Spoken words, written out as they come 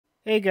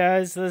Hey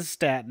guys, this is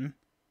Staten.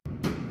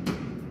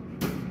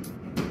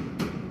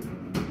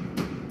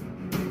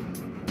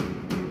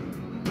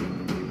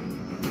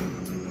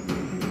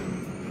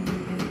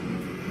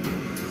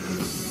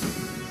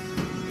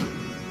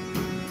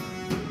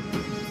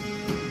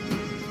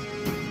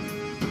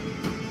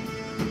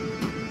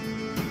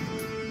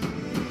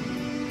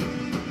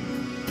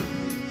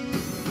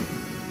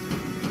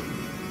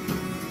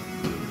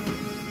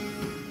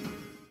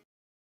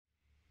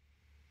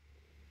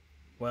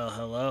 Well,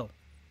 hello.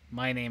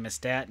 My name is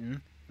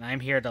Staten, and I'm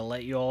here to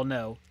let you all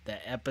know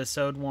that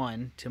episode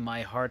 1 to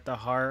my Heart to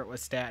Heart with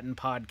Staten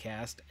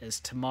podcast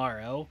is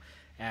tomorrow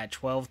at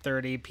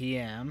 12:30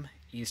 p.m.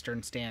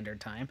 Eastern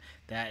Standard Time.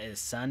 That is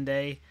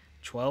Sunday,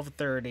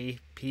 12:30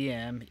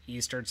 p.m.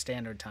 Eastern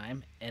Standard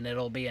Time, and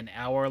it'll be an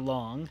hour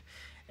long.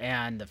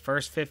 And the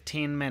first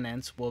 15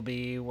 minutes will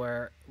be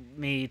where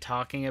me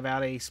talking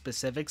about a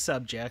specific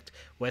subject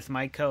with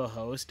my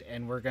co-host,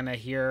 and we're going to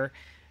hear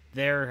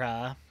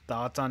their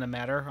thoughts on the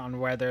matter, on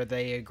whether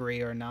they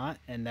agree or not,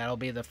 and that'll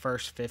be the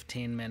first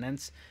 15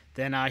 minutes.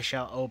 Then I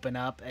shall open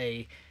up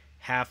a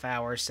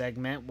half-hour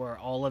segment where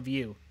all of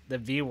you, the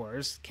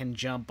viewers, can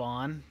jump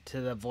on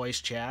to the voice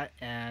chat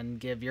and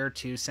give your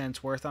 2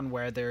 cents worth on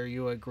whether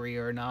you agree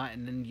or not,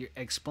 and then you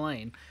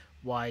explain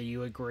why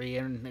you agree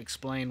and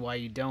explain why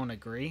you don't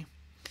agree.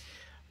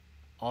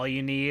 All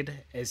you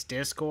need is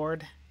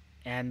Discord,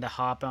 and to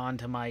hop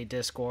onto my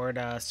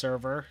Discord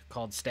server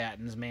called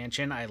Statton's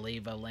Mansion. I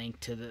leave a link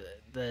to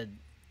the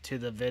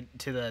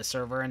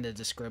server in the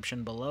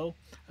description below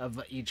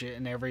of each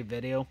and every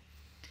video.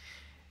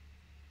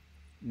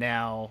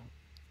 Now,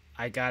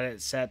 I got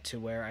it set to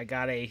where I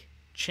got a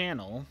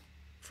channel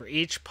for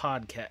each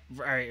podcast,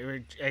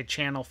 or a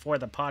channel for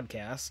the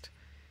podcast.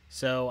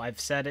 So I've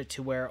set it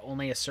to where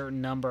only a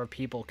certain number of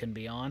people can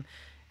be on.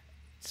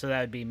 So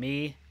that would be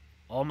me,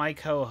 all my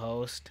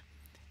co-host,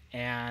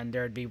 and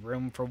there'd be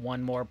room for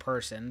one more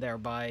person.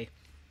 Thereby,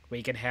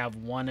 we could have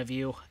one of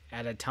you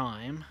at a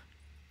time,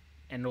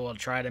 and we'll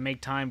try to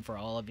make time for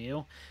all of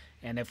you.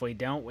 And if we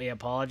don't, we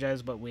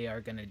apologize, but we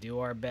are going to do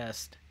our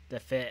best to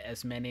fit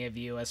as many of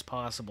you as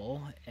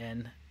possible.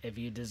 And if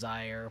you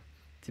desire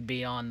to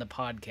be on the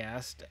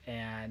podcast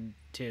and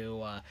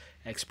to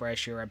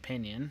express your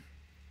opinion,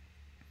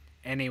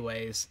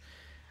 anyways,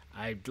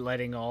 I'm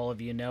letting all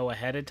of you know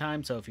ahead of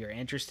time, so if you're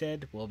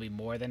interested, we'll be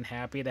more than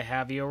happy to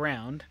have you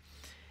around.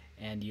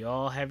 And you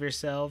all have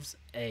yourselves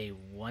a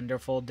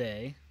wonderful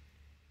day.